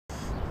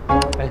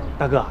哎，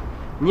大哥，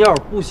您要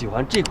是不喜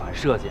欢这款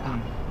设计啊，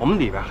我们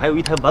里边还有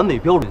一台完美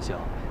标准型，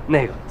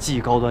那个既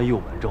高端又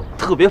稳重，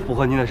特别符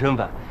合您的身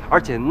份，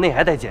而且内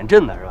还带减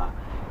震的，是吧？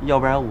要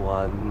不然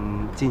我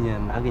进去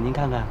拿给您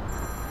看看。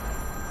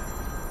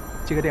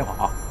接个电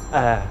话啊。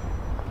哎。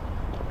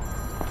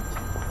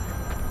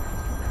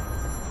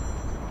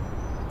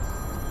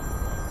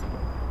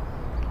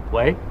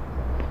 喂，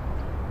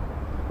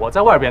我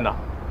在外边呢。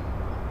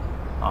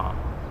啊，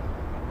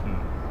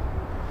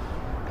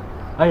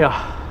哎呀，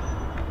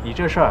你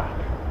这事儿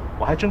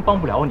我还真帮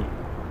不了你。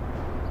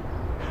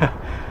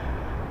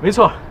没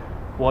错，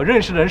我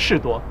认识的人是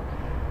多，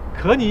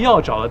可你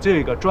要找的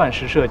这个钻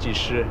石设计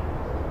师，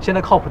现在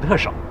靠谱特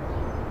少。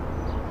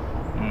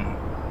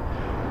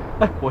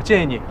哎，我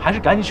建议你还是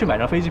赶紧去买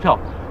张飞机票，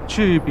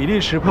去比利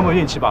时碰碰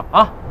运气吧。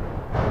啊，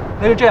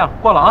那就这样，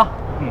挂了啊。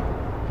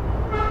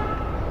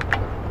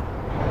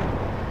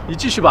你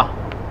继续吧。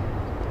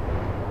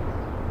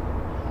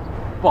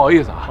不好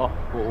意思啊，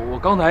我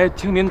刚才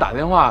听您打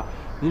电话，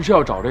您是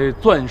要找这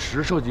钻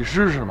石设计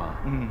师是吗？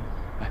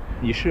哎，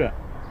你是？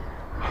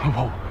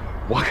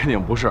我肯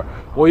定不是。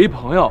我一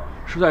朋友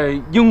是在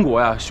英国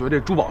呀学这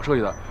珠宝设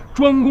计的，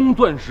专攻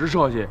钻石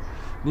设计。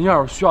您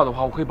要是需要的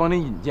话，我可以帮您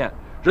引荐，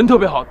人特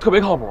别好，特别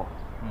靠谱。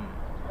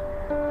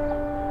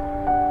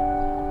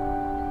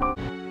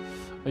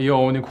哎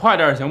呦，你快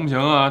点行不行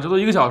啊？这都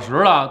1个小时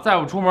了，再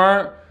不出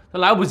门。 那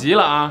来不及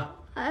了啊！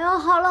哎呀，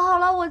好了好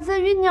了，我再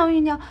酝酿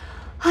酝酿。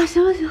啊，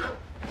行了行了，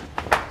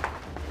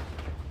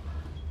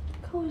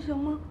看我行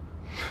吗？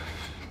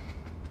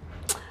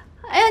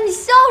哎呀，你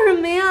笑什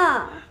么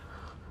呀？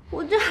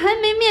我这还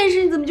没面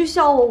试，你怎么就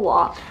笑话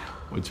我？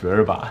我觉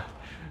着吧，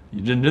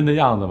你认真的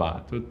样子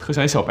吧，就特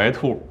像小白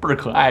兔，倍儿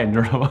可爱，你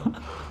知道吗？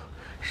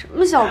什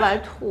么小白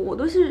兔？我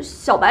都是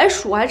小白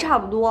鼠，还差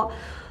不多，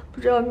不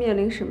知道面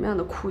临什么样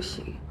的酷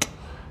刑。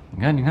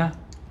你看，你看。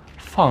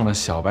 放了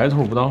小白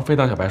兔不当，非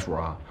当小白鼠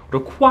啊！我这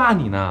夸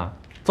你呢。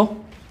走。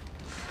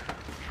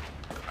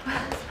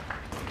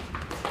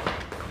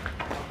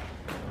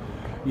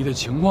你的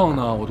情况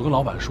呢，我都跟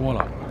老板说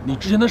了。你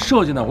之前的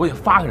设计呢，我也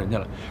发给人家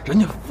了，人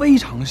家非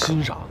常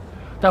欣赏。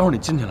待会儿你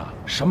进去了，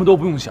什么都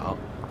不用想，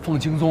放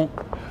轻松，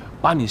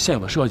把你现有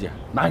的设计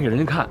拿给人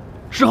家看，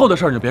事后的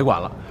事儿你就别管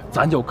了，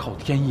咱就靠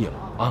天意了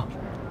啊！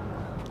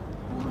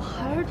我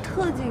还是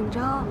特紧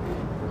张。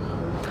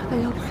哎，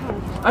要不算了。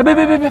哎，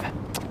别！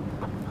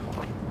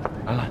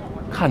 来，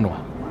看着我，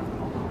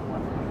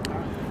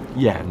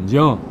眼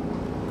睛。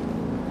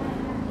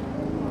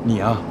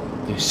你啊，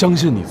得相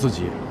信你自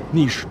己，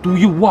你是独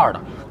一无二的，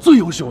最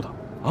优秀的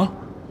啊！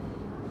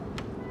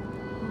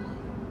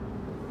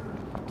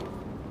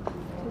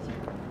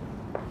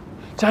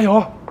加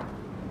油！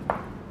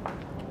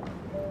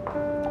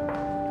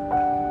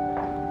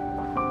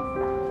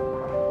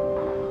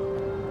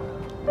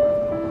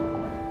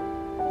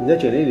你在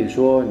简历里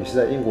说你是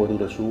在英国读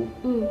的书，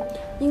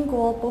英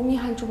国伯明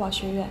翰珠宝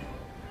学院。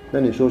 那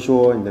你说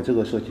说你的这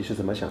个设计是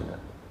怎么想的？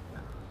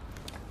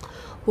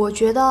我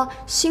觉得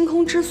星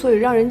空之所以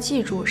让人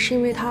记住，是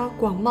因为它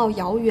广袤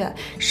遥远、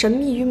神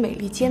秘与美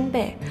丽兼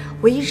备。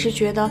我一直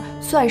觉得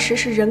钻石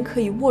是人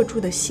可以握住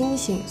的星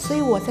星，所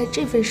以我在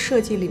这份设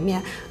计里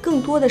面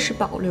更多的是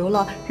保留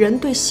了人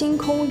对星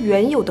空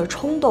原有的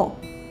冲动。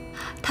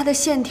它的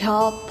线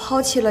条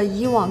抛弃了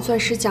以往钻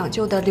石讲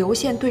究的流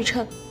线对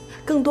称，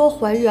更多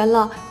还原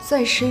了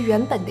钻石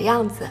原本的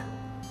样子。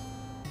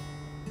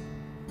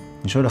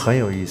 你说的很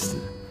有意思，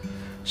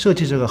设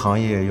计这个行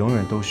业永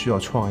远都需要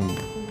创意。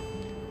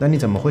那你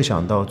怎么会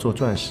想到做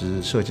钻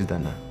石设计的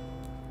呢？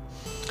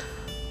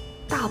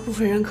大部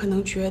分人可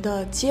能觉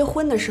得结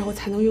婚的时候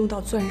才能用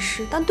到钻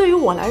石，但对于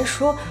我来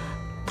说，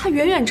它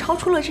远远超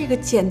出了这个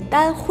简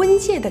单婚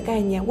戒的概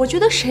念。我觉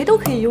得谁都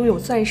可以拥有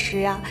钻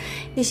石呀，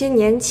那些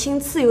年轻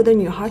自由的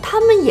女孩，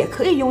她们也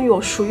可以拥有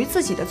属于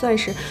自己的钻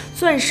石。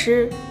钻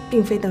石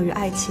并非等于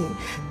爱情，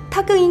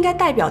它更应该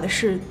代表的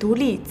是独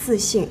立、自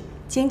信、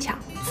坚强、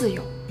自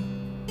由。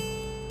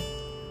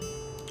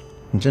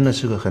你真的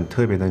是个很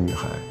特别的女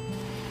孩。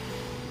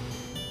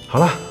好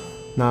了，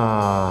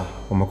那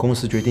我们公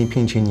司决定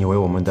聘请你为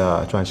我们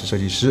的钻石设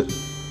计师，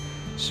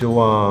希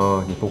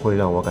望你不会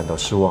让我感到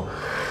失望。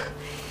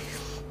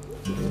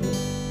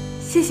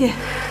谢谢。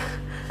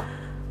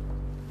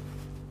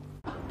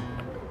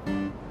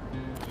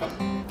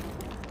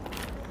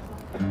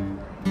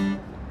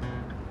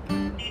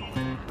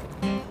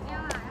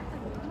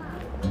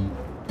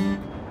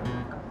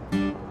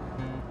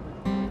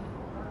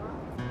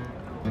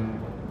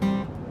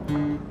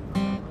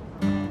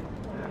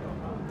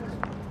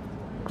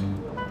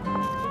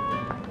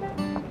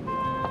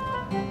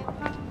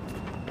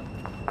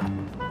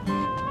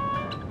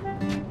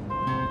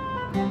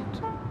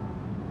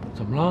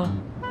怎么了？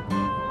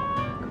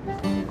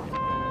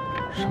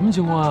什么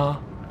情况啊？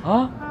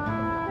啊？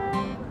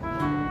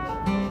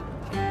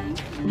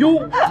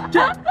哟，这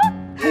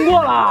通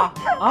过了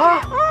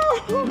啊！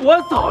我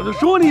早就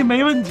说你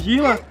没问题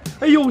了。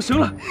哎呦，行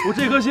了，我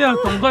这颗心啊，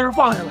总算是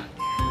放下了。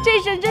这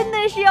事真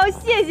的是要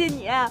谢谢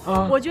你，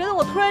我觉得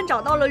我突然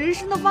找到了人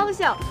生的方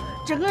向，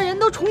整个人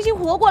都重新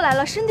活过来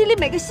了，身体里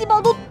每个细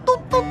胞都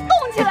动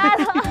起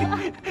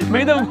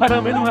没那么夸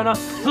张，没那么夸张。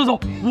走，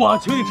我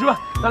请你吃饭，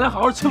咱俩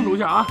好好庆祝一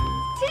下啊！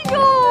庆祝！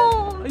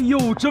哎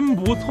呦，真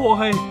不错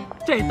嘿，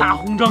这大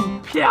红章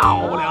漂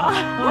亮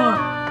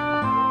啊！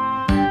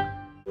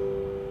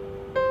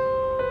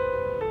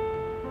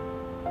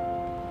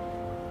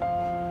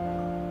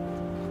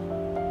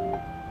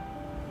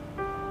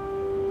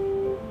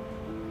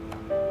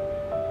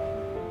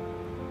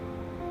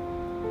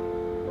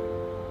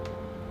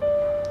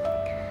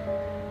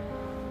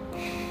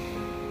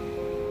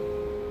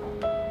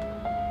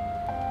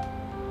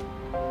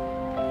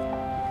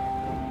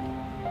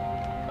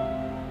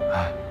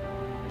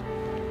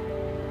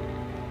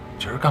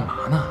今儿干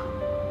嘛呢？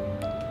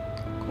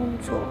工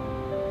作。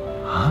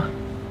啊？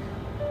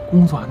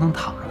工作还能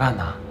躺着干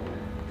呢？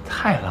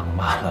太浪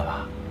漫了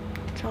吧！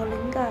找灵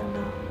感呢。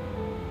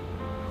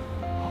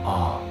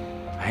哦，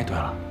哎，对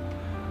了，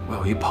我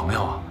有一朋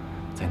友啊，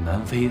在南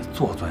非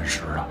做钻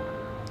石的，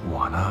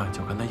我呢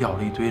就跟他要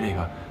了一堆这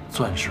个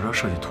钻石的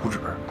设计图纸。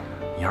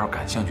你要是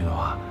感兴趣的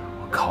话，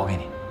我拷给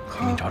你，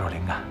给你找找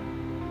灵感。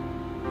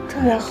特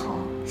别好，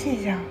谢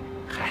谢。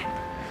嗨。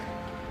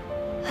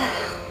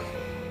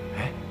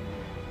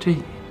这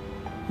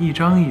一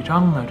张一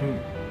张的，这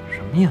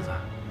什么意思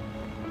啊？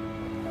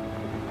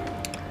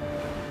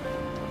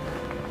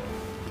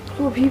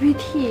做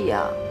PPT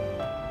呀，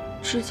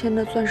之前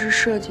的钻石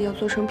设计要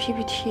做成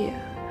PPT。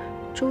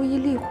周一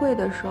例会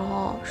的时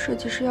候，设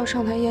计师要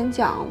上台演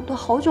讲，我都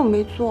好久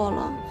没做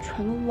了，全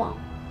都忘了。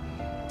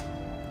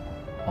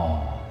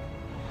哦，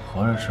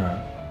合着是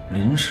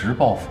临时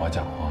抱佛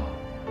脚啊？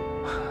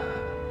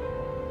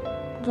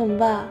怎么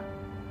办？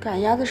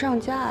赶鸭子上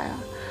架呀！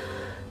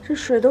这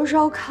水都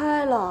烧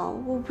开了，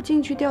我不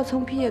进去掉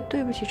层皮也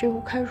对不起这壶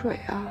开水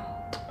啊。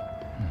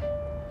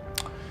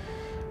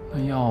那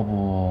要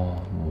不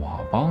我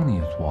帮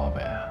你做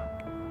呗？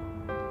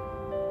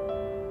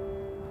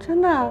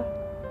真的？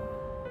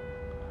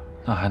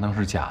那还能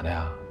是假的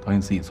呀？等你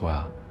自己做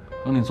呀？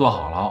等你做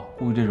好了，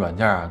估计这软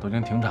件啊都已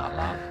经停产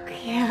了。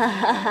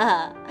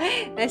呀，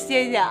那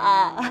谢谢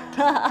啊。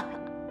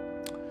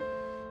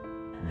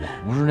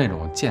我不是那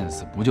种见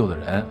死不救的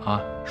人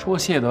啊！说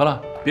谢得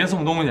了，别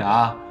送东西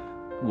啊！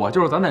我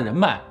就是咱的人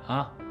脉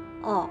啊！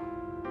哦，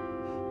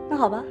那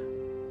好吧。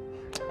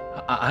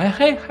哎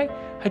嘿，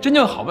还真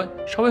就好吧，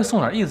稍微送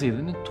点意思意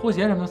思，那拖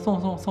鞋什么的送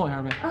一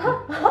下呗。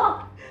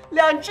啊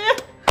，2只，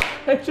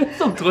还真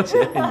送拖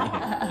鞋你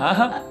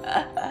啊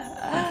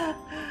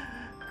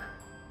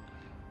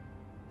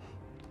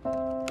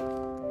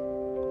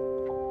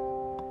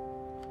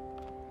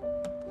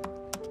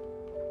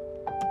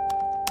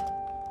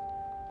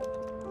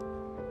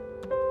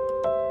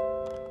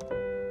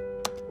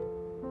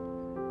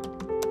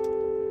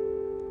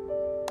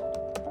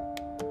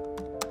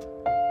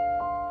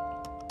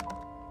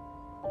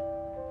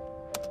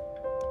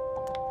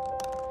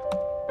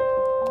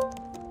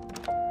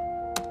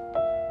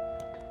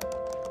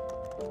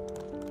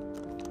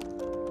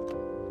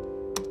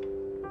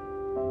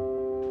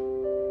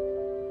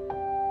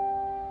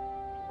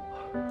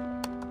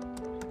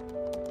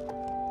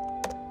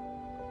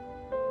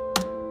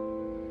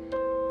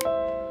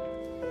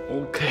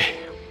！OK，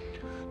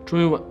终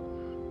于完。